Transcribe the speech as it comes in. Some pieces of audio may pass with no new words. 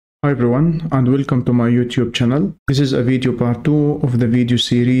Hi everyone and welcome to my YouTube channel. This is a video part 2 of the video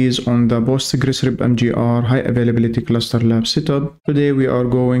series on the PostgreSQL MGR High Availability Cluster Lab setup. Today we are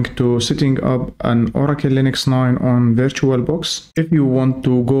going to setting up an Oracle Linux 9 on VirtualBox. If you want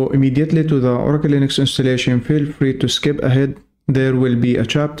to go immediately to the Oracle Linux installation, feel free to skip ahead. There will be a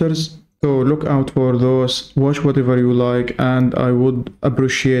chapters. So look out for those, watch whatever you like, and I would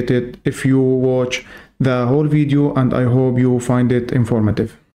appreciate it if you watch the whole video, and I hope you find it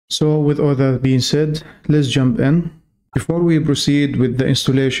informative. So with all that being said, let's jump in. Before we proceed with the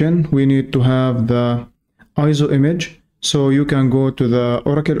installation, we need to have the ISO image. So you can go to the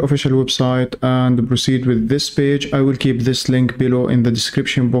Oracle official website and proceed with this page. I will keep this link below in the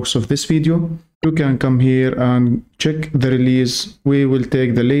description box of this video. You can come here and check the release. We will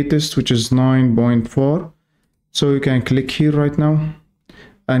take the latest, which is 9.4. So you can click here right now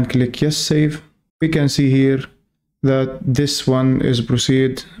and click yes, save. We can see here that this one is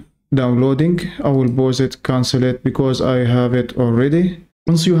proceed downloading. I will pause it, cancel it because I have it already.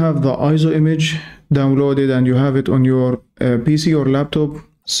 Once you have the ISO image downloaded and you have it on your PC or laptop,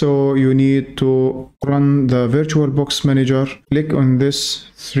 so you need to run the VirtualBox manager. Click on this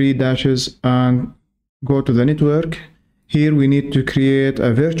 3 dashes and go to the network. Here we need to create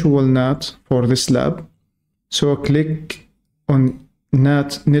a virtual NAT for this lab. So click on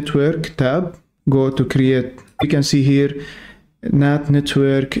NAT network tab, go to create. You can see here NAT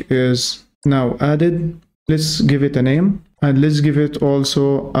network is now added. Let's give it a name and let's give it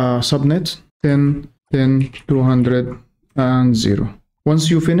also a subnet 10.10.200.0.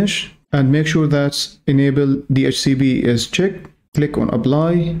 Once you finish and make sure that enable DHCP is checked, click on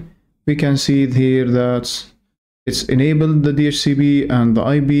apply. We can see here that it's enabled the DHCP and the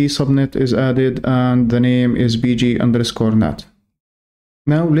IP subnet is added and the name is bg_nat.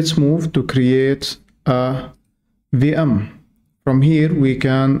 Now let's move to create a VM. From here we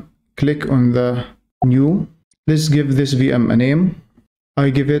can click on the new. Let's give this VM a name. I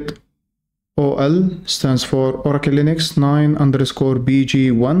give it OL, stands for Oracle Linux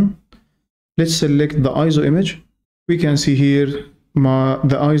 9_BG1. Let's select the ISO image. We can see here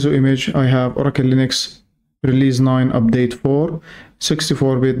the ISO image. I have Oracle Linux release 9 update 4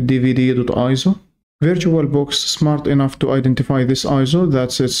 64-bit dvd.iso. VirtualBox smart enough to identify this ISO,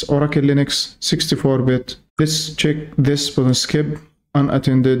 that's its Oracle Linux 64-bit. Let's check this button, skip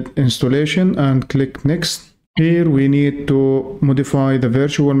unattended installation, and click next. Here we need to modify the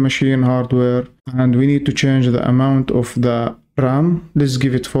virtual machine hardware and we need to change the amount of the RAM. Let's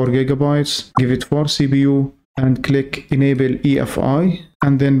give it 4 GB, give it 4 CPU and click enable EFI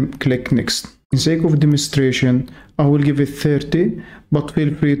and then click next. In sake of demonstration, I will give it 30, but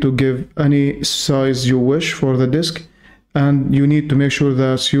feel free to give any size you wish for the disk, and you need to make sure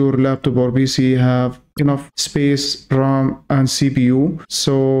that your laptop or PC have enough space, RAM and CPU.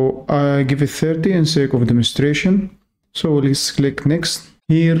 So I give it 30 in sake of demonstration. So let's click next.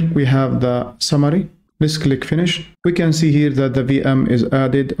 Here we have the summary. Let's click finish. We can see here that the VM is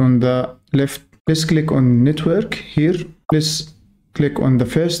added on the left. Let's click on network here. Let's click on the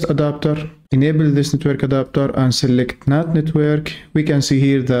first adapter, enable this network adapter and select NAT network. We can see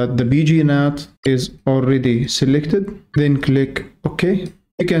here that the BGNAT is already selected. Then click OK.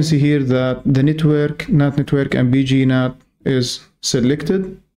 You can see here that the network, NAT network and BGNAT is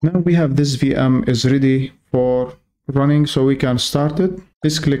selected. Now we have this VM is ready for running, so we can start it.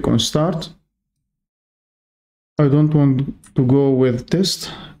 Let's click on start. I don't want to go with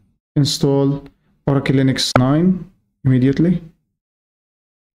test. Install Oracle Linux 9 immediately.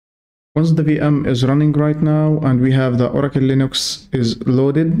 Once the VM is running right now and we have the Oracle Linux is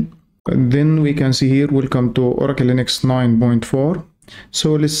loaded, then we can see here welcome to Oracle Linux 9.4.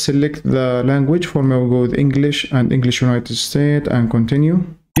 So let's select the language. For me, we'll go with English and English United States and continue.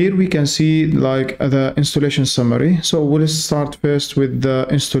 Here we can see like the installation summary. So we'll start first with the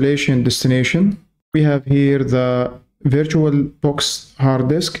installation destination. We have here the VirtualBox hard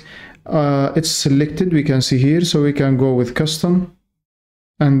disk. It's selected, we can see here, so we can go with custom.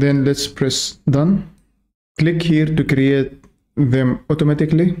 And then let's press done. Click here to create them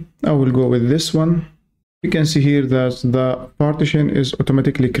automatically. I will go with this one. You can see here that the partition is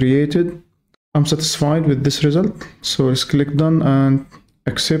automatically created. I'm satisfied with this result. So let's click done and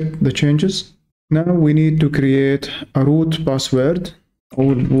accept the changes. Now we need to create a root password.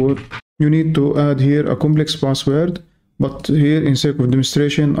 You need to add here a complex password, but here in sake of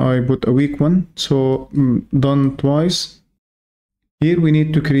demonstration, I put a weak one. So done twice. Here we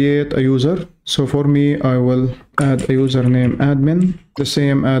need to create a user. So for me, I will add a username admin, the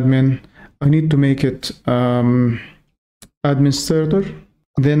same admin. I need to make it administrator.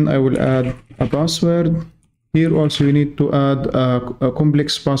 Then I will add a password Here also you need to add a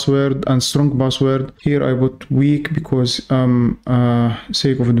complex password and strong password. Here I put weak because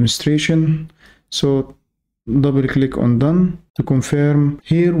sake of demonstration. So double click on done to confirm.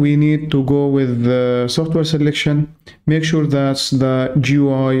 Here we need to go with the software selection. Make sure that the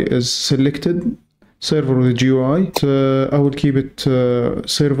GUI is selected, server with GUI. I will keep it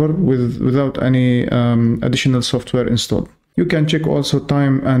server without any additional software installed. You can check also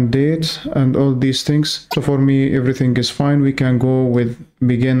time and date and all these things. So for me, everything is fine. We can go with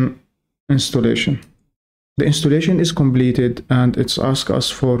begin installation. The installation is completed and it's asked us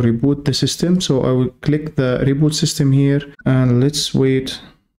for reboot the system. So I will click the reboot system here and let's wait.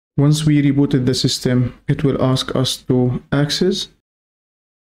 Once we rebooted the system, it will ask us to access.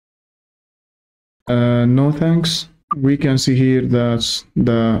 No thanks. We can see here that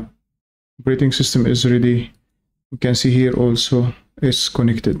the operating system is ready. We can see here also it's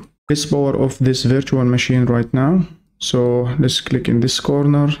connected. Let's power off this virtual machine right now. So let's click in this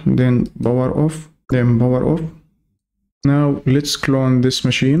corner, then power off, then power off. Now let's clone this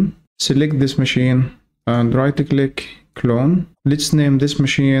machine. Select this machine and right click, clone. Let's name this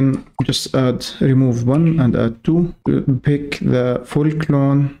machine, just add remove 1 and add 2. Pick the full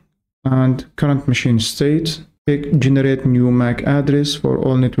clone and current machine state. Pick generate new MAC address for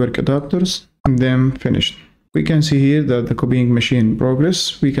all network adapters and then finish. We can see here that the copying machine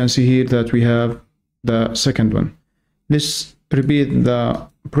progress. We can see here that we have the second one. Let's repeat the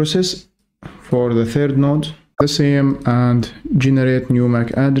process for the third node, the same, and generate new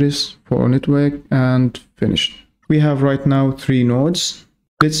MAC address for network and finish. We have right now 3 nodes.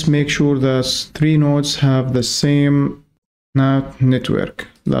 Let's make sure that 3 nodes have the same NAT network.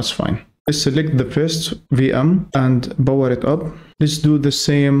 That's fine. Let's select the first VM and power it up. Let's do the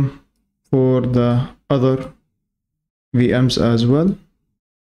same for the other VMs as well.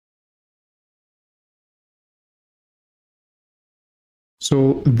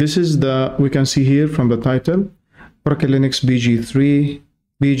 So this is the, we can see here from the title, Oracle Linux BG3,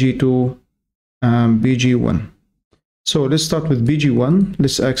 BG2, and BG1. So let's start with BG1.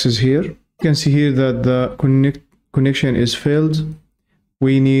 Let's access here. You can see here that the connection is failed.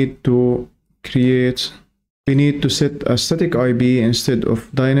 We need to set a static IP instead of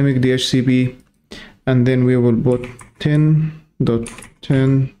dynamic DHCP, and then we will put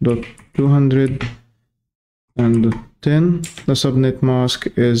 10.10.200 and 10. The subnet mask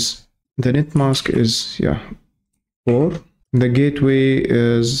is, the net mask is 4. The gateway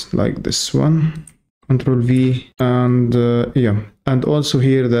is like this one, Control V, and and also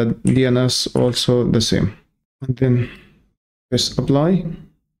here the DNS also the same. And then press apply,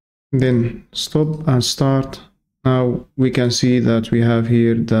 then stop and start. Now we can see that we have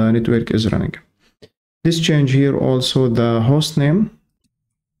here the network is running. Let's change here also the host name.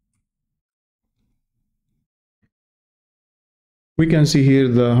 We can see here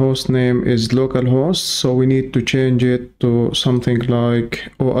the host name is localhost, so we need to change it to something like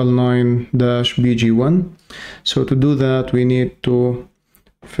OL9-BG1. So to do that, we need to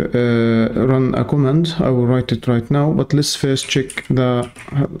run a command. I will write it right now, but let's first check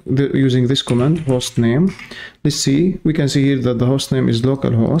using this command, host name. Let's see, we can see here that the host name is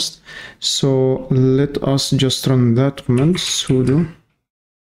localhost. So let us just run that command, sudo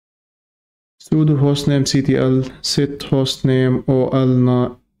hostname ctl set hostname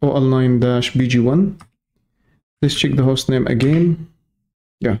OL9-BG1. Let's check the hostname again.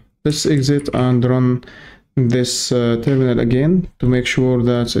 Let's exit and run this terminal again to make sure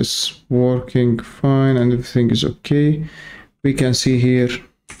that it's working fine and everything is okay. We can see here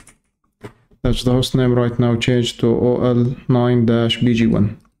that the hostname right now changed to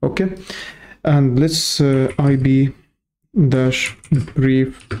OL9-BG1. Okay, and let's IP-brief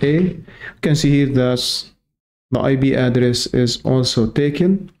A. You can see here that the IP address is also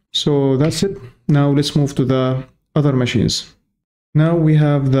taken. So that's it. Now let's move to the other machines. Now we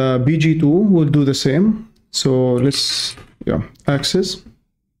have the BG2. We'll do the same. So let's access.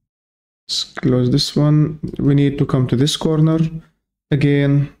 Let's close this one. We need to come to this corner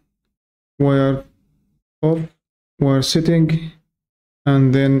again, wire off, wire setting,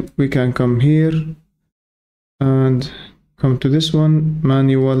 and then we can come here and come to this one,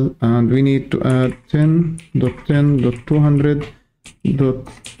 manual, and we need to add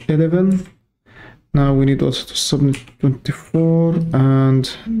 10.10.200.11. Now we need also to subnet 24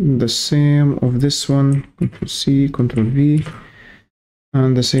 and the same of this one, Ctrl C, Ctrl V,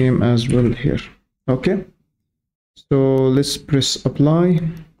 and the same as well here. Okay, so let's press apply.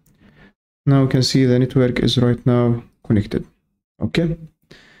 Now you can see the network is right now connected. Okay,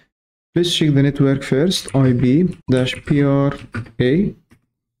 let's check the network first, IP-PRA. You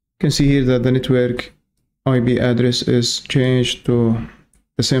can see here that the network IP address is changed to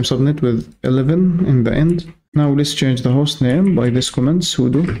the same subnet with 11 in the end. Now let's change the host name by this command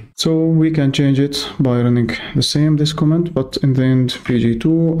sudo. So we can change it by running the same this command, but in the end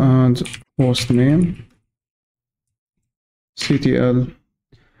pg2 and host name ctl.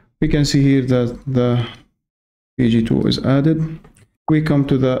 We can see here that the pg2 is added. We come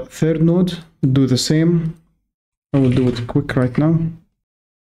to the third node, do the same. I will do it quick right now.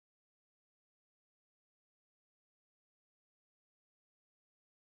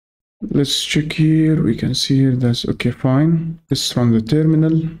 Let's check here. We can see here that's okay, fine. Let's run the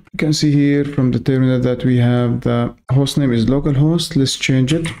terminal. You can see here from the terminal that we have the hostname is localhost. Let's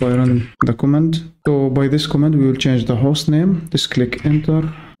change it by running the command. So by this command we will change the hostname. Let's click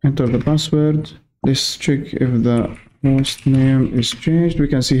enter, enter the password. Let's check if the host name is changed. We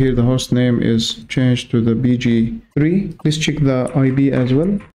can see here the host name is changed to the bg3. Let's check the IP as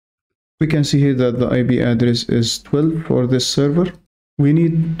well. We can see here that the IP address is 12 for this server. We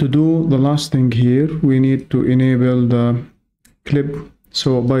need to do the last thing here. We need to enable the clip,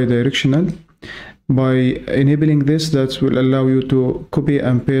 so bidirectional. By enabling this, that will allow you to copy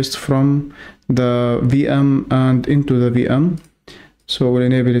and paste from the VM and into the VM. So we'll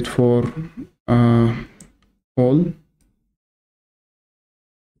enable it for all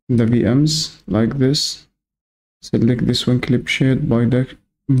the VMs like this. Select this one, clip shade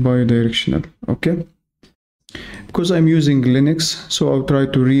bidirectional. Okay. Because I'm using Linux, so I'll try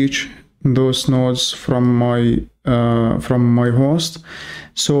to reach those nodes from my host.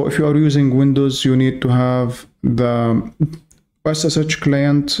 So if you are using Windows, you need to have the SSH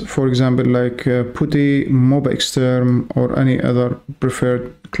client, for example, like PuTTY, MobaXterm, or any other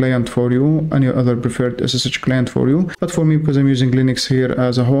preferred client for you, any other preferred SSH client for you. But for me, because I'm using Linux here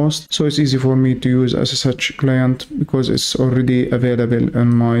as a host, so it's easy for me to use SSH client because it's already available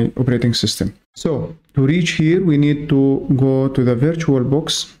in my operating system. So to reach here, we need to go to the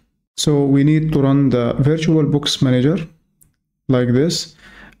VirtualBox. So we need to run the VirtualBox manager like this,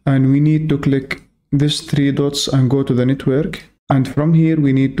 and we need to click these three dots and go to the network. And from here,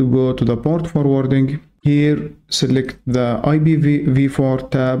 we need to go to the port forwarding. Here, select the IPv4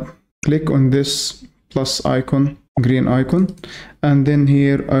 tab, click on this plus icon, green icon, and then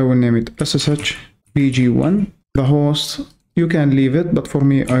here I will name it SSH PG1. The host, you can leave it, but for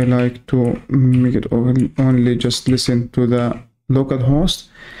me, I like to make it only just listen to the local host.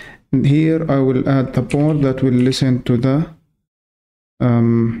 And here I will add the port that will listen to the,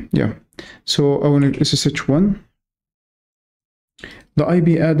 so I will need SSH1. The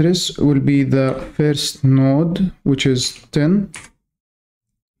IP address will be the first node, which is 10.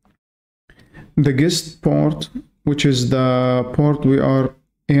 The guest port, which is the port we are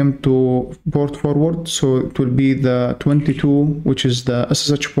aimed to port forward, so it will be the 22, which is the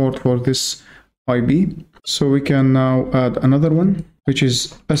SSH port for this IP. So we can now add another one, which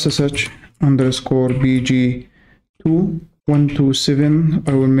is SSH underscore BG2 127.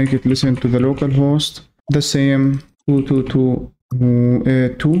 I will make it listen to the local host, the same 222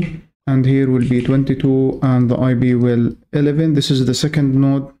 2, and here will be 22 and the IP will 11. This is the second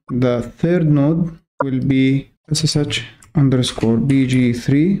node. The third node will be SSH underscore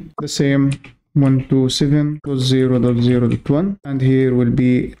BG3, the same 127.0.0.1, and here will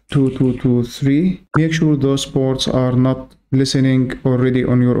be 2223. Make sure those ports are not listening already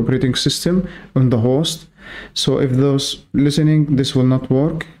on your operating system on the host. So if those listening, this will not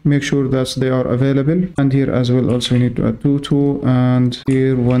work. Make sure that they are available. And here as well, also you need to add 22, and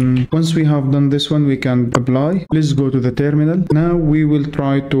here one. Once we have done this one, we can apply. Let's go to the terminal. Now we will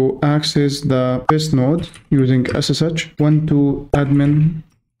try to access the first node using SSH 12admin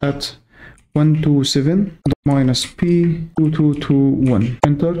at 127 minus p 2221.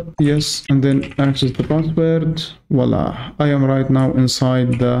 Enter, yes, and then access the password. Voila, I am right now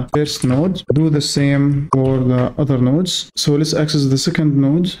inside the first node. Do the same for the other nodes. So let's access the second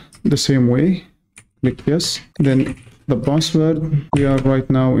node the same way. Click yes, then the password. We are right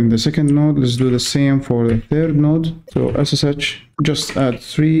now in the second node. Let's do the same for the third node. So SSH, just add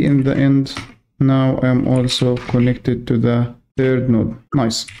 3 in the end. Now I am also connected to the third node.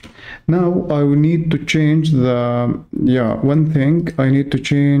 Nice. Now I will need to change the one thing. I need to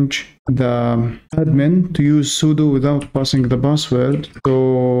change the admin to use sudo without passing the password.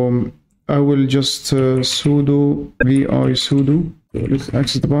 So I will just sudo vi sudo. So let's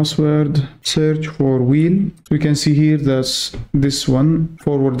access the password, search for wheel. We can see here that's this one,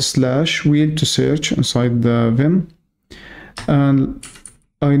 /wheel to search inside the vim, and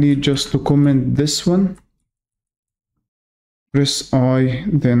I need just to comment this one. Press I,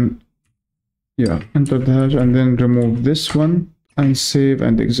 then enter the hash, and then remove this one and save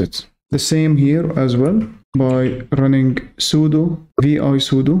and exit. The same here as well, by running sudo vi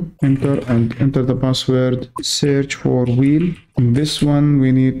sudo, enter and enter the password, search for wheel. This one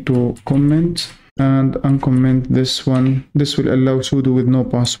we need to comment and uncomment this one. This will allow sudo with no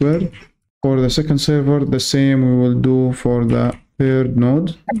password. For the second server, the same we will do for the third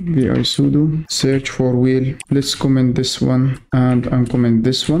node, vi sudo, search for wheel. Let's comment this one and uncomment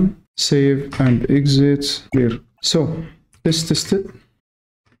this one. Save and exit. Clear. So let's test it.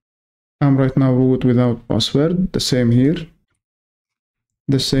 I'm right now root without password. The same here.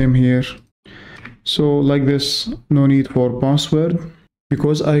 The same here. So like this, no need for password.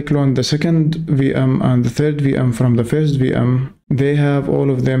 Because I cloned the second VM and the third VM from the first VM, they have all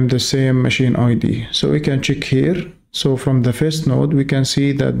of them the same machine ID. So we can check here. So from the first node, we can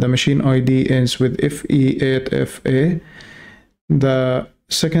see that the machine ID ends with FE8FA. The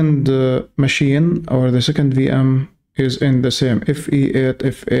second machine or the second VM is in the same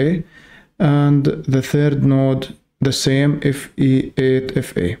FE8FA. And the third node, the same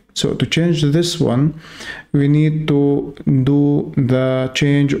FE8FA. So to change this one, we need to do the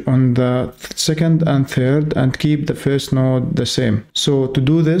change on the second and third and keep the first node the same. So to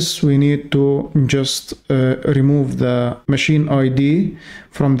do this, we need to just remove the machine ID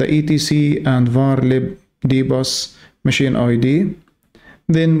from the etc and var lib dbus machine ID.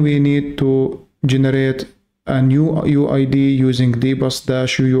 Then we need to generate a new UID using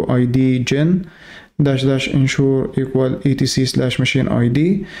dbus-uuid gen --ensure equal etc/machine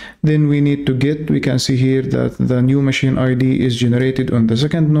ID. Then we need to get, we can see here that the new machine ID is generated on the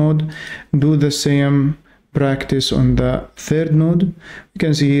second node. Do the same practice on the third node. You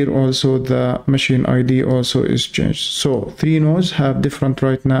can see here also the machine ID also is changed. So 3 nodes have different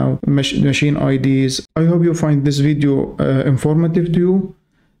right now machine IDs. I hope you find this video informative to you.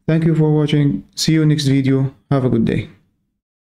 Thank you for watching. See you next video. Have a good day.